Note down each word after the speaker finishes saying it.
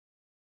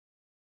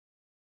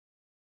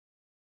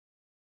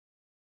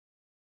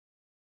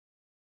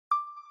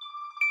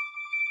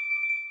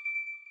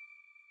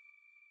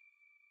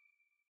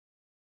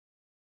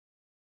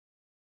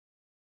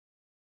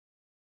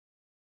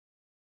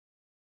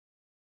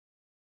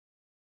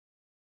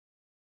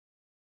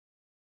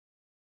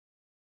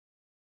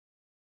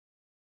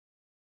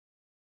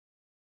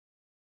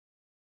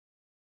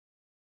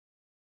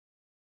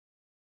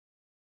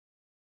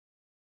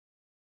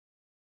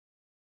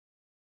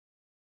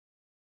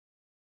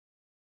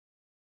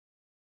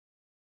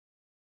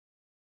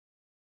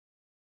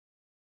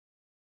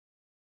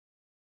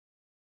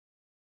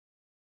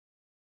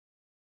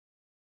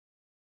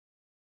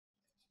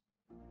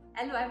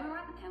Hello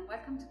everyone and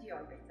welcome to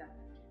InOrbit.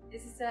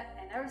 This is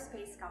an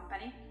aerospace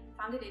company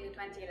founded in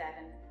 2011.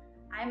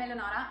 I'm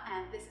Eleonora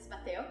and this is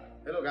Matteo.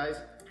 Hello guys.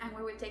 And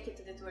we will take you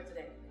to the tour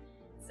today.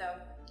 So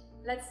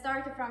let's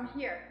start from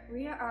here.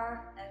 We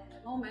are at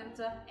the moment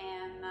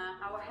in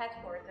our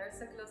headquarters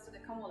close to the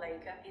Como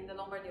Lake in the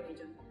Lombardy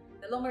region.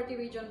 The Lombardy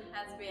region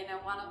has been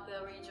one of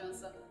the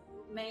regions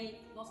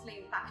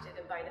mostly impacted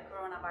by the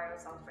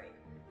coronavirus outbreak.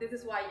 This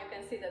is why you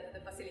can see that the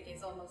facility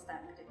is almost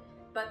empty.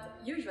 But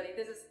usually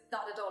this is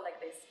not at all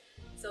like this.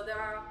 So there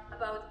are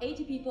about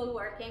 80 people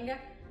working.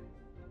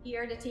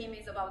 Here the team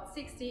is about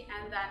 60,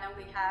 and then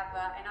we have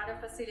another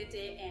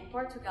facility in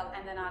Portugal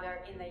and another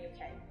in the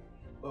UK.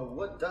 Well,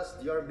 what does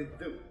InOrbit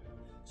do?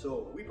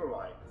 So we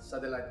provide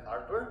satellite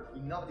hardware,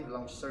 innovative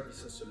launch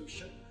services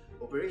solution,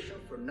 operation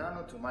for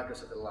nano to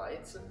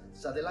microsatellites,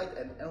 satellite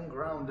and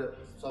on-ground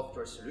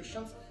software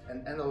solutions,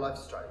 and end-of-life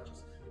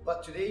strategies.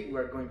 But today we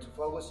are going to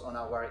focus on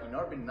our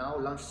InOrbit Now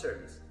launch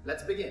service.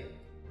 Let's begin!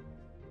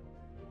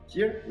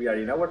 Here we are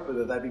in our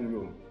prototyping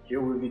room. Here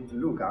we'll meet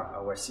Luca,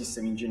 our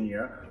system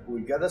engineer, who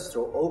will guide us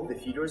through all the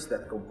features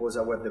that compose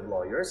our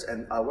deployers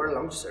and our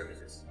launch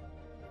services.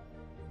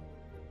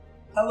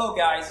 Hello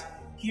guys!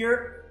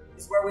 Here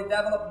is where we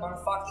develop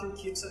manufacture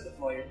CubeSat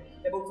deployer,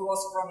 able to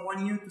host from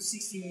 1U to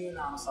 16U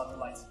nano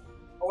satellites.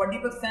 Our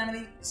depot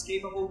family is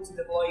capable to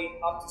deploy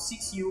up to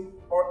 6U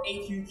or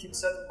 8U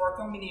CubeSat or a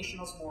combination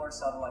of smaller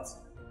satellites.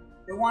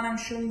 The one I'm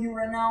showing you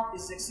right now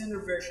is the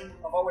extended version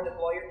of our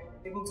deployer,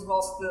 able to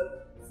host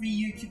the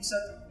 3U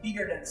CubeSat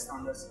bigger than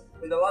standards,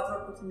 with a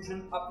lateral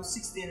protrusion up to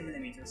 16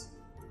 mm.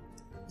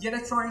 The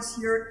electronics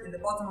here in the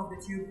bottom of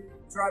the tube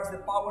drives the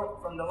power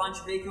from the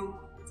launch vehicle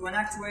to an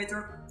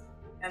actuator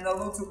and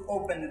allow to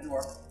open the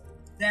door.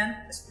 Then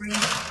a spring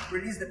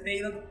releases the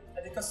payload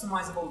at the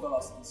customizable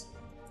velocities.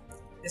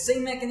 The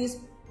same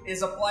mechanism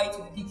is applied to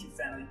the D-Cube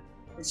family,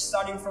 which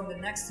starting from the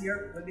next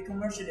year will be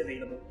commercially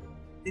available.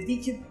 The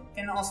D-Cube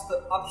can host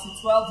up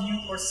to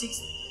 12U or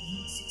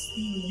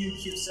 16U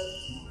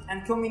CubeSat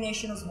and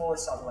combination of smaller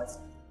satellites.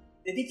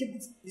 The D-Cube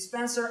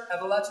dispenser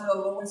have a lateral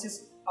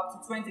allowances up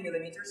to 20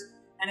 mm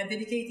and a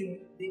dedicated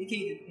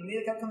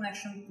umbilical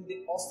connection to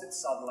the hosted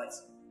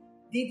satellites.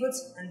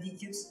 D-Pods and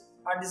D-Cubes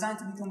are designed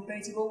to be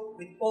compatible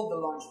with all the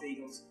launch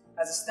vehicles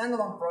as a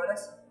standalone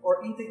products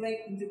or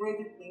integrated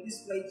in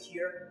this plate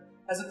here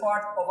as a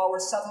part of our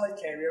satellite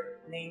carrier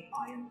named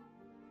ION.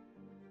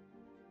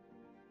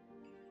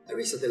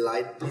 Every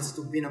satellite needs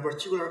to be in a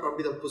particular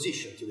orbital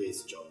position to do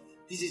its job.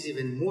 This is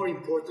even more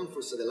important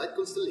for satellite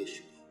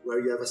constellation, where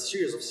you have a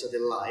series of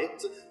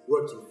satellites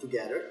working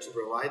together to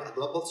provide a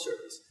global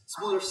service.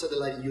 Smaller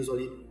satellite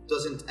usually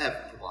doesn't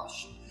have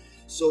propulsion,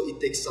 so it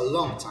takes a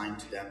long time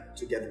to them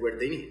to get where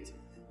they need.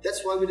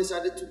 That's why we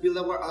decided to build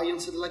our ION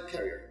satellite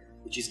carrier,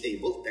 which is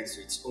able, thanks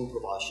to its own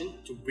propulsion,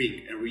 to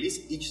bring and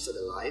release each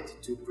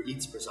satellite to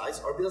its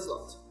precise orbital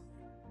slot.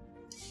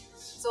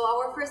 So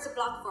our first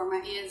platform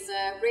is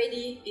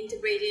already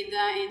integrated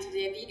into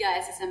the Vega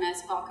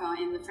SSMS FOCA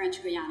in the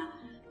French Guiana.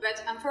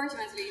 But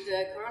unfortunately,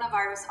 the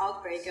coronavirus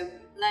outbreak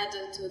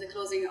led to the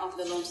closing of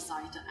the launch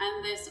site,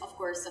 and this, of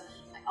course,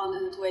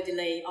 to a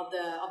delay of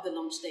the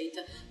launch date.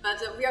 But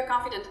we are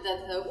confident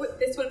that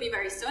this will be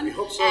very soon. We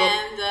hope so.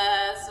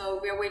 And so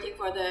we are waiting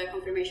for the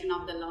confirmation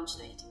of the launch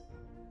date.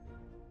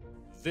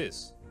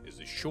 This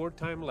is a short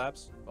time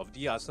lapse of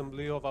the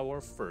assembly of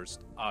our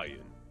first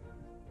ION.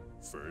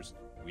 First,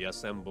 we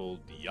assembled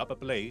the upper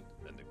plate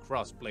and the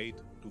cross plate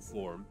to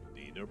form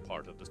the inner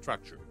part of the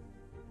structure.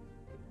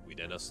 We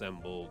then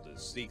assembled the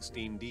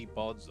 16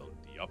 D-pods on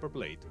the upper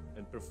plate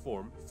and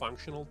performed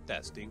functional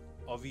testing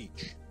of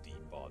each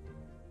D-pod.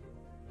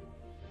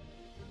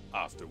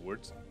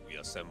 Afterwards, we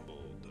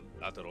assembled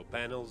the lateral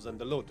panels and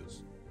the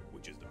Lotus,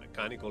 which is the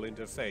mechanical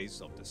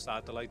interface of the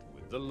satellite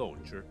with the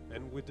launcher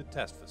and with the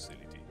test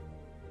facility.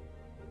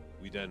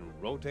 We then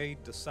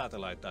rotate the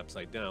satellite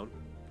upside down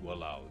to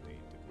allow the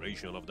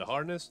integration of the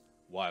harness,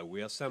 while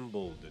we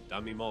assemble the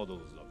dummy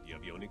models of the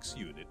avionics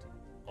unit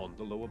on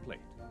the lower plate.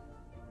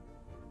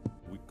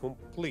 We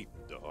complete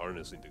the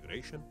harness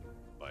integration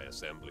by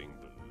assembling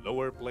the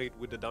lower plate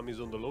with the dummies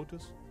on the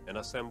Lotus and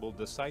assemble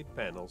the side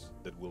panels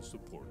that will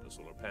support the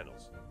solar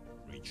panels,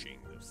 reaching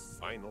the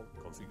final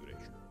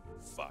configuration.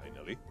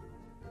 Finally,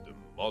 the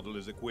model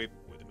is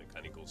equipped with the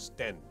mechanical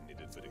stand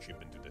needed for the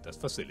shipment to the test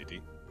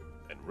facility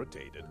and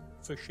rotated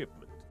for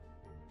shipment.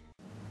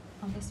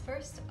 On this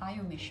first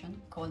IO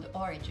mission, called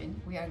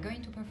Origin, we are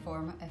going to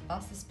perform a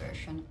fast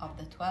dispersion of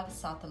the 12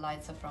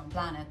 satellites from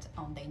planet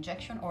on the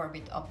injection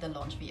orbit of the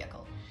launch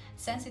vehicle,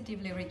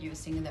 sensitively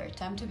reducing their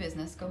time to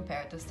business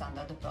compared to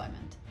standard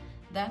deployment.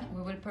 Then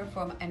we will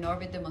perform an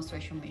orbit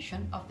demonstration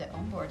mission of the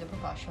onboard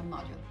propulsion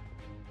module.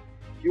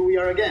 Here we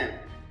are again,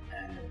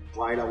 and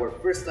while our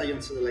first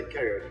ION satellite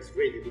carrier is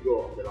ready to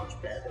go on the launch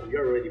pad, we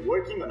are already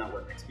working on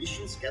our next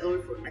mission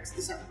scheduled for next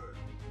December.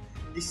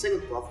 This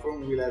second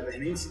platform will have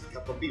enhanced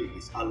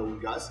capabilities,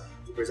 allowing us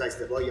to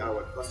precisely deploy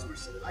our customer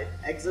satellite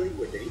exactly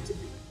where they need to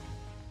be.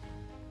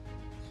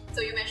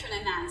 So you mentioned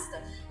enhanced.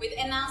 With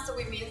enhanced,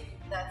 we mean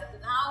that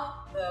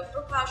now the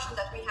propulsion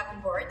that we have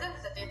on board,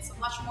 that it's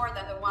much more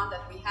than the one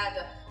that we had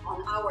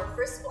on our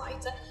first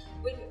flight,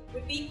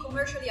 will be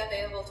commercially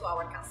available to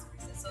our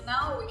customers. So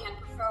now we can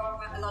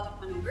perform a lot of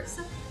maneuvers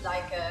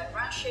like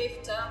run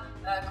shift,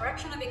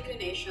 correction of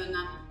inclination,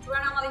 true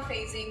anomaly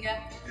phasing,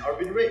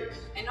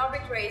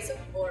 In-orbit raise,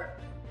 or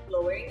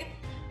lowering,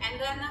 and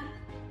then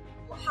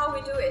how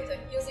we do it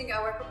using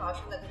our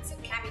propulsion, that it's a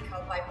chemical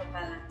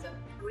bipropellant,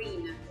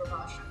 green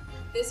propulsion.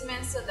 This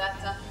means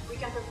that we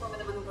can perform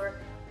the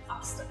maneuver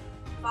fast,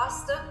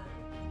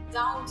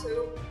 down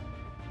to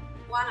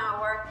 1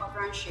 hour of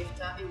run shift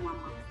in 1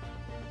 month.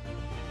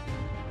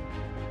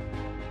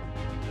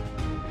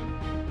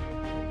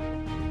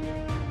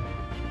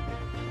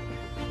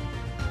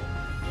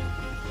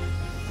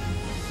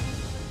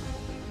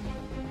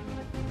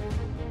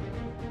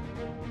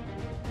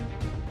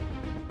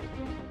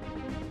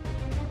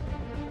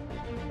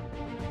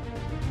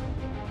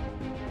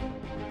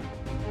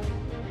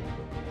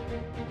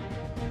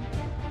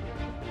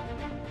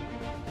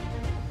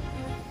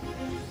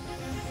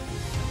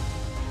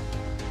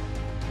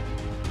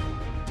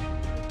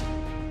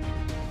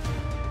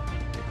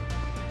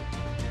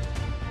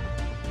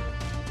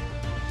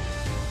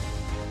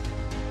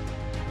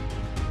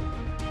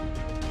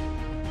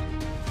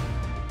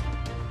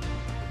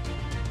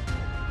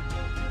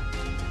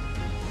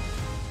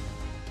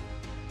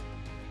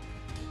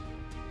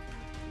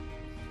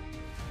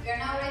 We are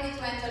now ready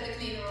to enter the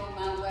clean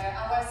room where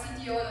our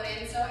CTO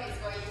Lorenzo is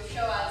going to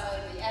show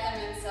us the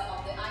elements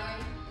of the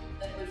ion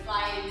that will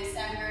fly in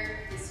December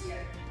this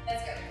year.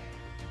 Let's go!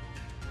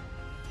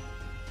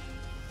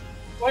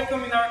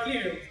 Welcome in our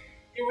clean room.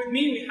 Here with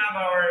me we have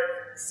our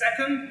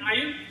second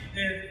ion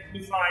that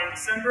will fly in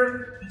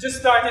December. It just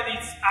started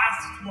its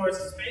path towards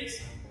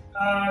space.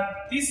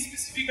 This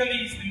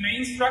specifically is the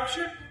main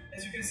structure.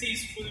 As you can see,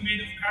 it's fully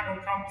made of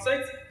carbon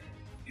composite.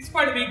 It's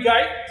quite a big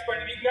guy.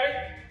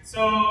 So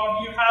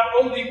you have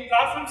all the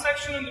platform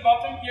section on the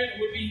bottom here that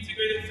will be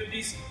integrated through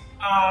this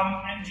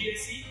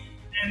MGSE,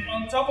 and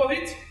on top of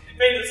it, the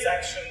payload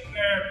section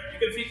where you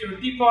can fit your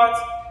D-pods,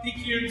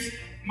 D-cubes,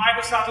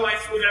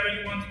 microsatellites, whatever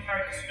you want to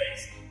carry to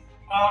space.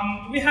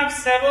 We have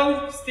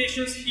several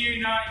stations here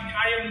in the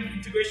ion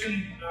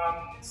integration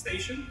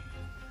station,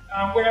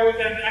 where we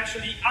can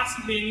actually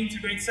assembly and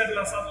integrate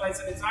several satellites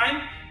at a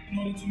time in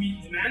order to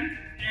meet demand.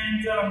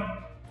 And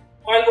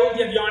while all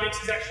the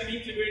avionics is actually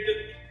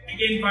integrated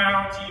again by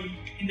our team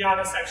in the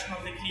other section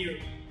of the clear.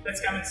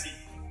 Let's come and see.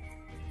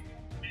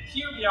 And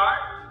here we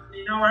are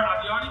in our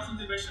avionics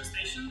integration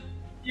station.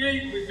 Here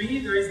with me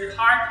there is the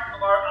heart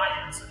of our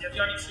ion, so the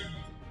avionics unit.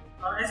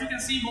 As you can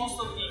see,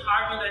 most of the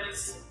hardware that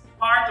is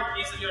part of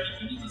this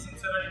avionic unit is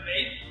internally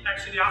made,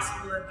 actually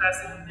assembled and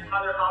tested in the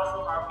other half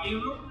of our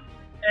clean room.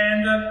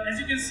 And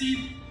as you can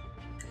see,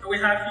 we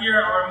have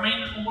here our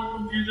main onboard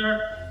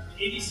computer,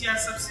 the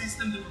ADCS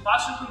subsystem, the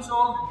propulsion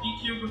control, the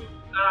D-cube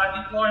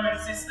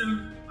deployment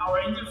system, our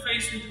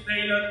interface with the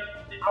payload,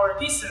 our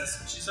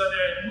distance, which is the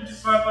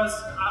multi-purpose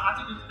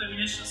attitude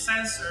determination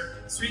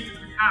sensor suite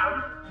that we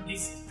have in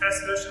this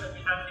test version that we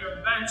have here on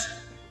the bench,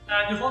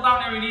 the hold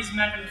down and release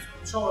mechanism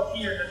control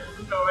here that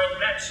Luca already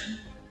mentioned.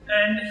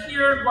 And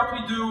here what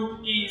we do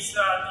is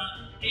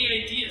the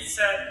AIT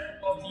set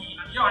of the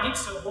avionics,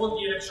 so all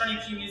the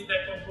electronic units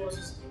that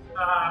composes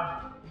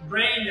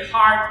brain, the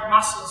heart, the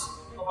muscles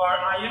of our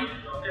ion,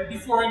 and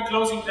before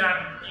enclosing them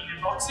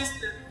in boxes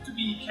to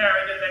be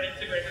carried and then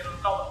integrated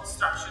on top of the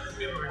structure that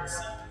we already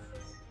see.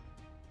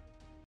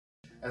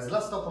 As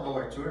last stop of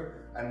our tour,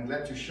 I'm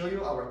glad to show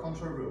you our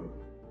control room.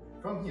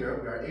 From here,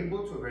 we are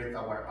able to operate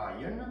our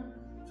ion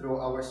through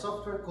our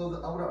software called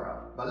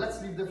Aurora. But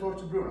let's leave the floor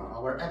to Bruno,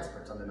 our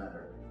expert on the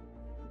matter.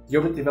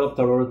 InOrbit developed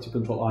Aurora to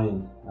control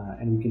ion,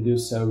 and we can do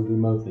so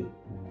remotely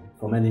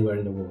from anywhere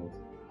in the world.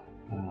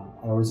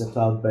 Aurora is a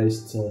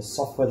cloud-based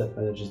software that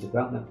manages the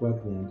ground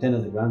network, the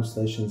antenna, the ground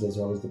stations, as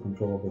well as the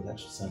control of the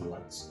actual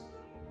satellites.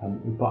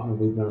 We partner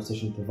with ground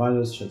station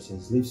providers such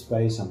as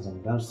LeafSpace,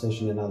 Amazon Ground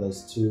Station, and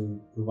others to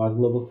provide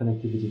global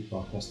connectivity to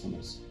our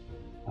customers.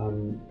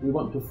 We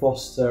want to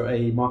foster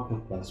a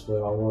marketplace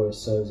where Aurora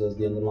serves as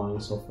the underlying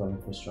software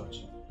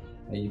infrastructure.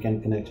 You can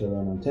connect your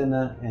own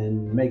antenna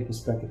and make the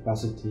spare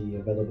capacity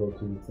available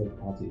to third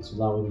parties,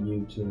 allowing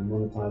you to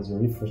monetize your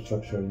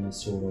infrastructure in a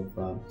sort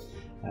of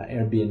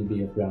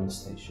Airbnb of ground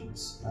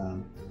stations.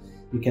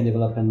 You can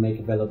develop and make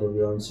available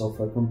your own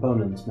software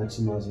components,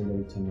 maximizing the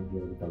return of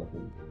your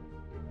development.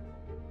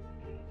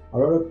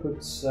 Aurora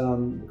puts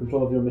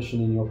control of your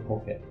mission in your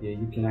pocket.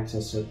 You can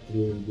access it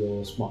through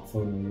your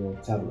smartphone or your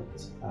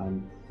tablet.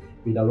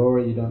 With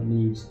Aurora, you don't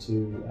need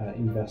to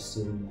invest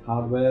in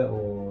hardware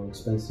or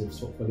expensive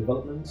software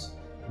developments.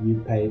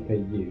 You pay per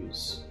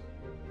use.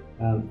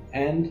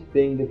 And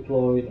being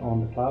deployed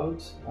on the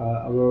cloud,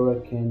 Aurora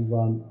can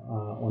run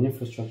on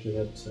infrastructure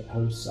that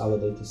hosts other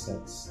data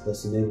sets,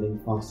 thus enabling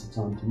faster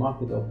time to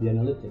market of the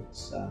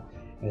analytics,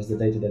 as the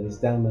data that is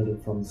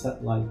downloaded from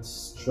satellites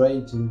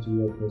straight into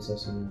your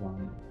processing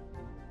environment.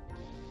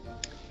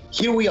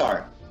 Here we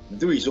are. The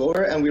tour is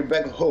over and we're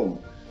back home.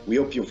 We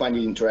hope you find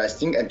it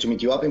interesting and to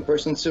meet you up in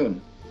person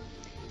soon.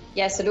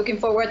 Yes, looking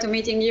forward to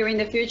meeting you in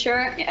the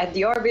future at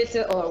the orbit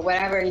or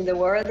wherever in the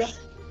world.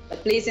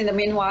 But please, in the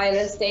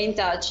meanwhile, stay in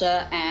touch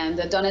and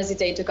don't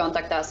hesitate to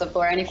contact us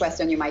for any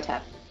question you might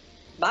have.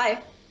 Bye.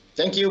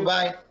 Thank you.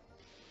 Bye.